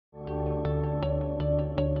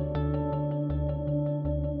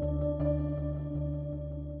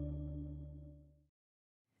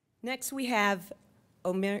Next, we have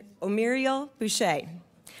Omeriel Butchee.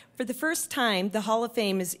 For the first time, the Hall of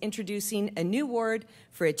Fame is introducing a new award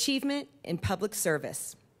for achievement in public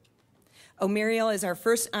service. Omeriel is our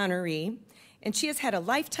first honoree, and she has had a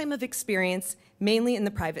lifetime of experience, mainly in the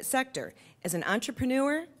private sector, as an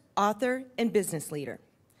entrepreneur, author, and business leader.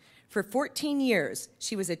 For 14 years,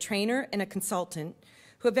 she was a trainer and a consultant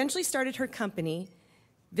who eventually started her company,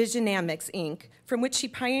 BusINess, Inc., from which she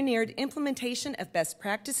pioneered implementation of best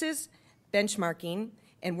practices, benchmarking,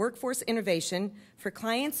 and workforce innovation for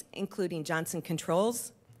clients including Johnson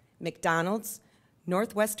Controls, McDonald's,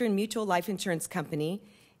 Northwestern Mutual Life Insurance Company,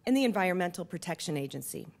 and the Environmental Protection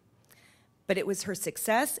Agency. But it was her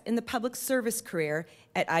success in the public service career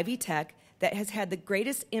at Ivy Tech that has had the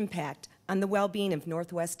greatest impact on the well-being of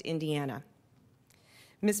Northwest Indiana.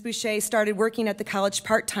 Ms. Butchee started working at the college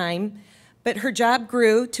part-time, but her job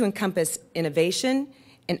grew to encompass innovation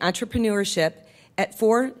and entrepreneurship at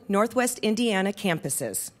 4 Northwest Indiana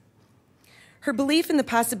campuses. Her belief in the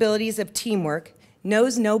possibilities of teamwork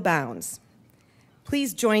knows no bounds.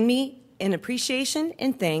 Please join me in appreciation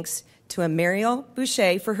and thanks to Omeriel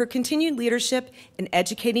Butchee for her continued leadership in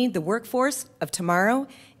educating the workforce of tomorrow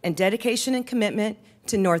and dedication and commitment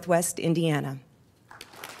to Northwest Indiana.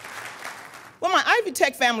 Will my Ivy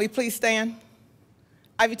Tech family please stand?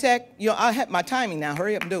 Ivy Tech, I have my timing now.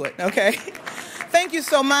 Hurry up and do it, okay? Thank you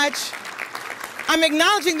so much. I'm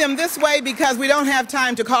acknowledging them this way because we don't have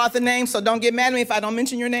time to call out the names, so don't get mad at me if I don't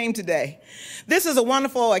mention your name today. This is a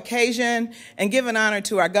wonderful occasion and give an honor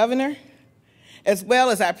to our governor, as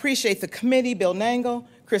well as I appreciate the committee, Bill Nangle,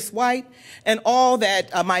 Chris White, and all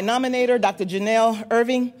that, my nominator, Dr. Janelle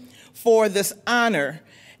Irving, for this honor.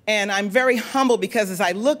 And I'm very humbled because as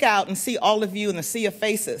I look out and see all of you in the sea of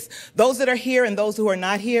faces, those that are here and those who are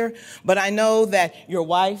not here, but I know that your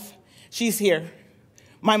wife, she's here.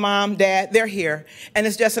 My mom, dad, they're here. And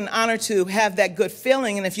it's just an honor to have that good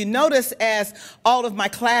feeling. And if you notice, as all of my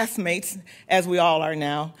classmates, as we all are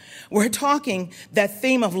now, we're talking, that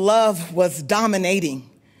theme of love was dominating.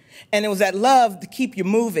 And it was that love to keep you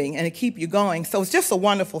moving and to keep you going. So it's just a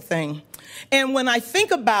wonderful thing. And when I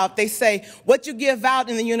think about, they say, what you give out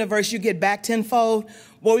in the universe, you get back tenfold.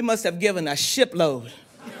 Well, we must have given a shipload.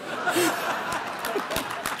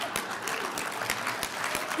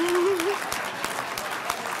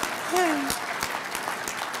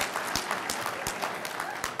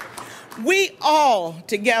 We all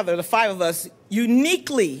together, the 5 of us,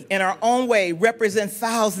 uniquely in our own way represent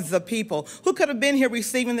thousands of people who could have been here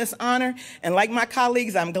receiving this honor. And like my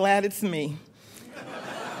colleagues, I'm glad it's me.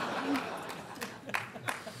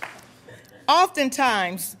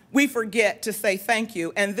 Oftentimes, we forget to say thank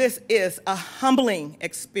you, and this is a humbling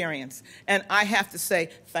experience. And I have to say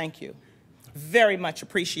thank you. Very much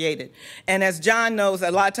appreciated. And as John knows,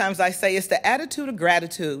 a lot of times I say it's the attitude of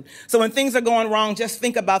gratitude. So when things are going wrong, just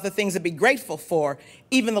think about the things to be grateful for,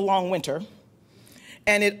 even the long winter,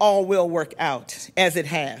 and it all will work out as it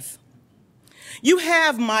has. You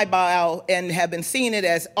have my bio and have been seeing it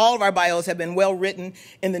as all of our bios have been well written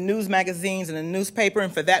in the news magazines and the newspaper,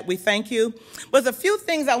 and for that we thank you. But there's a few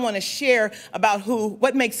things I want to share about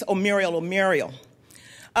what makes Omeriel Omeriel.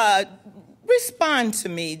 Respond to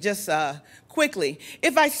me just quickly.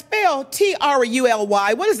 If I spell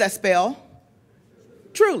T-R-U-L-Y, what does that spell?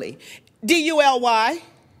 Truly. D-U-L-Y?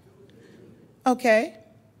 Okay.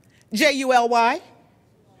 J-U-L-Y?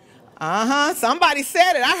 Uh-huh. Somebody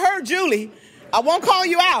said it. I heard Julie. I won't call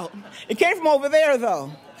you out. It came from over there, though.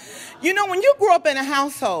 You know, when you grew up in a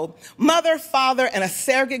household, mother, father, and a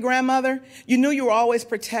surrogate grandmother, you knew you were always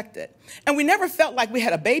protected. And we never felt like we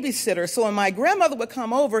had a babysitter. So when my grandmother would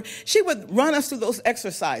come over, she would run us through those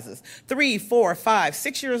exercises, 3, 4, 5,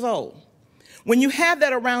 6 years old. When you have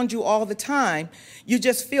that around you all the time, you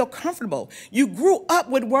just feel comfortable. You grew up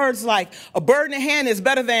with words like, a bird in the hand is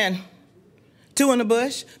better than 2 in the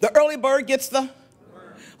bush. The early bird gets the...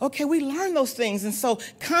 Okay, we learn those things, and so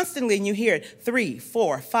constantly, and you hear it, 3,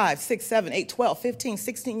 4, 5, 6, 7, 8, 12, 15,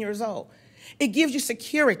 16 years old. It gives you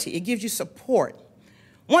security. It gives you support.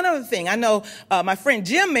 One other thing, I know my friend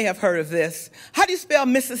Jim may have heard of this. How do you spell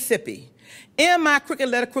Mississippi? M-I, crooked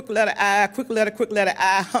letter, I, crooked letter,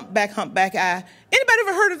 I, humpback, I. Anybody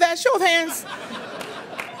ever heard of that? Show of hands.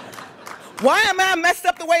 Why am I messed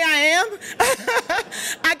up the way I am?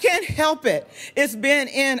 I can't help it. It's been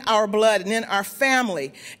in our blood and in our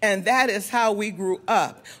family, and that is how we grew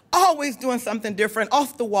up. Always doing something different,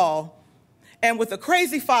 off the wall, and with a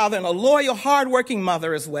crazy father and a loyal, hardworking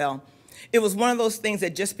mother as well. It was one of those things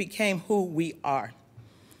that just became who we are.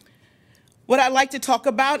 What I'd like to talk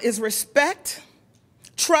about is respect,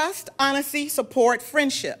 trust, honesty, support,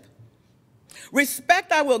 friendship.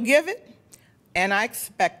 Respect, I will give it. and I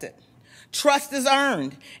expect it. Trust is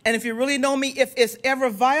earned. And if you really know me, if it's ever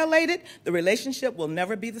violated, the relationship will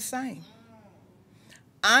never be the same.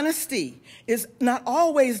 Honesty is not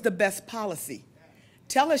always the best policy.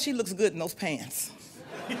 Tell her she looks good in those pants.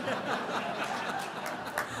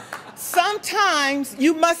 Sometimes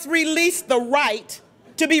you must release the right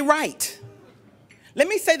to be right. Let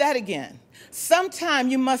me say that again.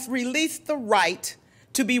 Sometimes you must release the right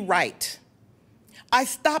to be right. I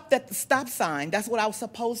stopped at the stop sign. That's what I was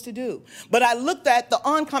supposed to do. But I looked at the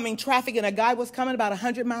oncoming traffic, and a guy was coming about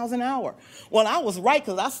 100 miles an hour. Well, I was right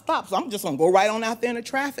because I stopped, so I'm just going to go right on out there in the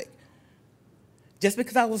traffic. Just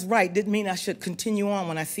because I was right didn't mean I should continue on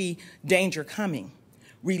when I see danger coming.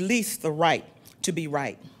 Release the right to be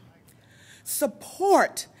right.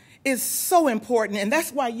 Support is so important, and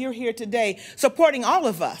that's why you're here today supporting all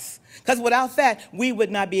of us, because without that, we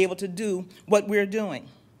would not be able to do what we're doing.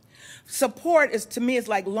 Support is, to me, is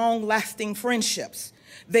like long-lasting friendships.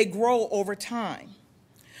 They grow over time.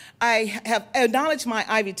 I have acknowledged my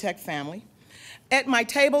Ivy Tech family. At my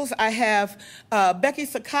tables, I have Becky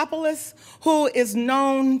Sakopoulos, who is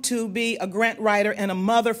known to be a grant writer and a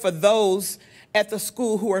mother for those at the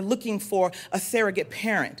school who are looking for a surrogate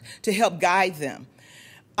parent to help guide them.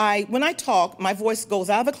 When I talk, my voice goes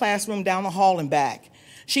out of the classroom, down the hall, and back.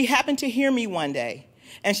 She happened to hear me one day,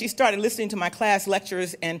 and she started listening to my class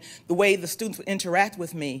lectures and the way the students would interact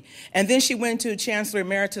with me. And then she went to Chancellor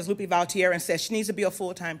Emeritus Lupe Valtier and said she needs to be a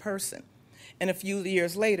full-time person. And a few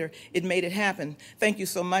years later, it made it happen. Thank you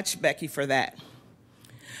so much, Becky, for that.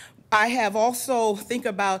 I have also think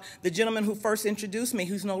about the gentleman who first introduced me,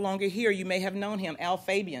 who's no longer here. You may have known him, Al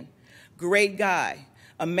Fabian. Great guy,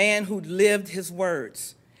 a man who lived his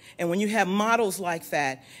words. And when you have models like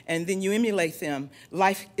that and then you emulate them,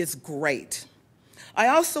 life is great. I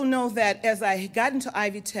also know that as I got into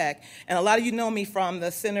Ivy Tech, and a lot of you know me from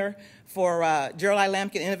the Center for Gerald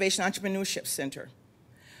Lamkin Innovation Entrepreneurship Center,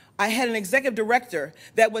 I had an executive director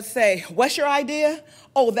that would say, what's your idea?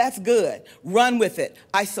 Oh, that's good. Run with it.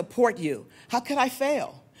 I support you. How could I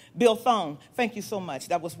fail? Bill Thone, thank you so much.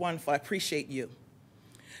 That was wonderful. I appreciate you.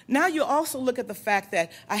 Now you also look at the fact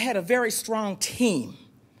that I had a very strong team.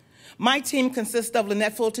 My team consists of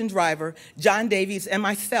Lynette Fulton Driver, John Davies, and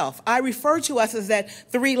myself. I refer to us as that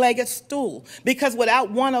three-legged stool because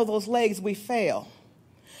without one of those legs, we fail.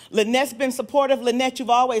 Lynette's been supportive. Lynette, you've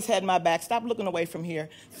always had my back. Stop looking away from here.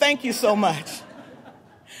 Thank you so much.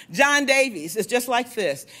 John Davies is just like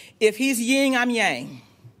this. If he's yin, I'm yang.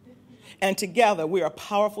 And together, we're a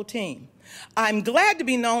powerful team. I'm glad to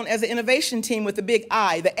be known as an innovation team with a big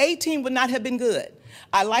I. The A team would not have been good.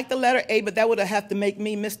 I like the letter A, but that would have to make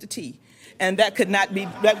me Mr. T. And that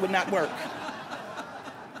would not work.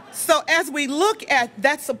 So as we look at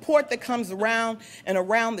that support that comes around and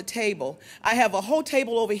around the table, I have a whole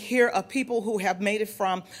table over here of people who have made it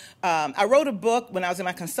from, I wrote a book when I was in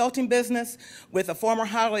my consulting business with a former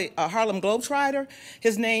Harlem Globetrotter.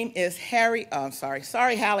 His name is Hallie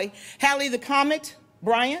the Comet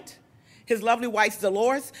Bryant. His lovely wife,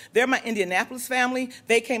 Dolores. They're my Indianapolis family.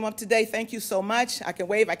 They came up today. Thank you so much. I can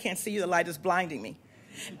wave. I can't see you. The light is blinding me.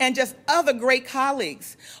 And just other great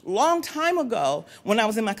colleagues. Long time ago, when I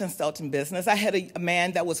was in my consulting business, I had a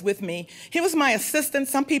man that was with me. He was my assistant.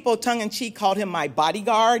 Some people, tongue-in-cheek, called him my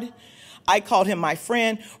bodyguard. I called him my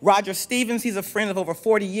friend. Roger Stevens, he's a friend of over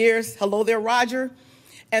 40 years. Hello there, Roger.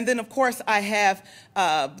 And then, of course, I have,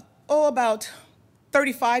 about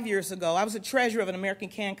 35 years ago, I was a treasurer of an American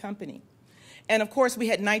can company. And of course, we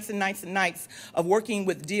had nights and nights and nights of working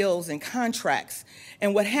with deals and contracts.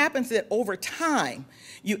 And what happens is that over time,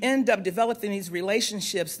 you end up developing these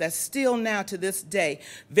relationships that still now to this day,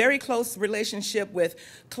 very close relationship with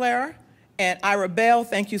Clara and Ira Bell,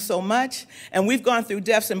 thank you so much. And we've gone through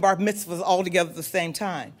deaths and bar mitzvahs all together at the same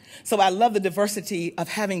time. So I love the diversity of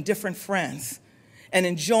having different friends and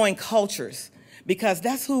enjoying cultures because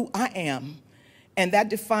that's who I am. And that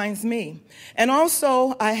defines me. And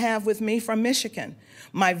also, I have with me from Michigan,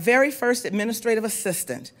 my very first administrative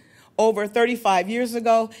assistant, over 35 years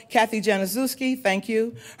ago, Kathy Januszewski, thank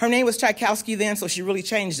you. Her name was Tchaikovsky then, so she really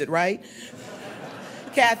changed it, right?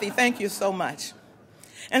 Kathy, thank you so much.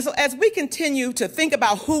 And so as we continue to think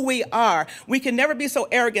about who we are, we can never be so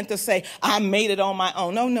arrogant to say, I made it on my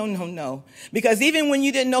own. No, no, no, no. Because even when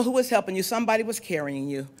you didn't know who was helping you, somebody was carrying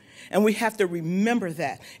you. And we have to remember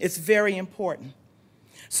that. It's very important.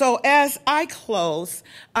 So as I close,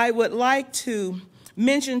 I would like to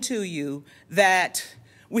mention to you that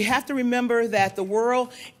we have to remember that the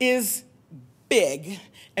world is big,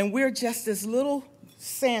 and we're just this little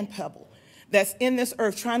sand pebble that's in this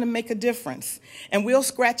earth trying to make a difference. And we'll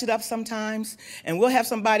scratch it up sometimes, and we'll have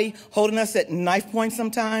somebody holding us at knife point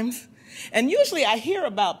sometimes. And usually I hear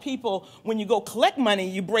about people, when you go collect money,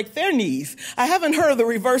 you break their knees. I haven't heard of the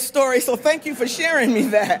reverse story, so thank you for sharing me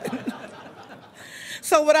that.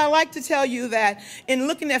 So what I like to tell you that in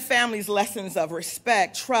looking at family's lessons of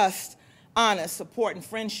respect, trust, honor, support, and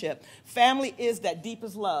friendship, family is that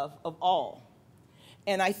deepest love of all.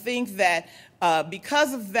 And I think that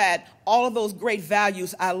because of that, all of those great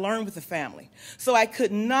values I learned with the family. So I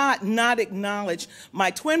could not acknowledge my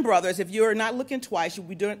twin brothers. If you're not looking twice,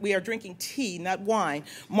 we are drinking tea, not wine.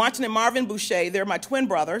 Martin and Marvin Butchee, they're my twin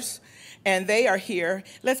brothers, and they are here.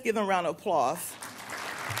 Let's give them a round of applause.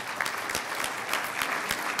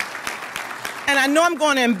 And I know I'm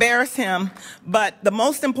going to embarrass him, but the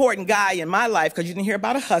most important guy in my life, because you didn't hear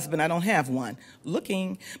about a husband, I don't have one,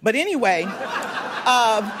 looking. But anyway,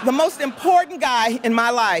 the most important guy in my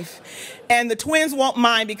life, and the twins won't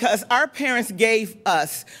mind because our parents gave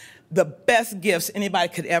us the best gifts anybody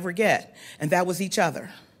could ever get, and that was each other.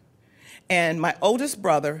 And my oldest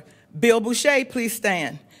brother, Bill Butchee, please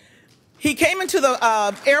stand. He came into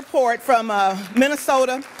the airport from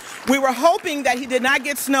Minnesota. We were hoping that he did not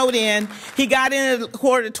get snowed in. He got in at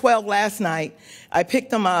 11:45 last night. I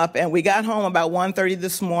picked him up, and we got home about 1:30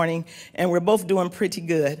 this morning, and we're both doing pretty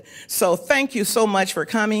good. So thank you so much for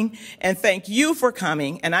coming, and thank you for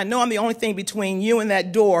coming. And I know I'm the only thing between you and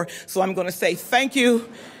that door, so I'm going to say thank you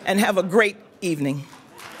and have a great evening.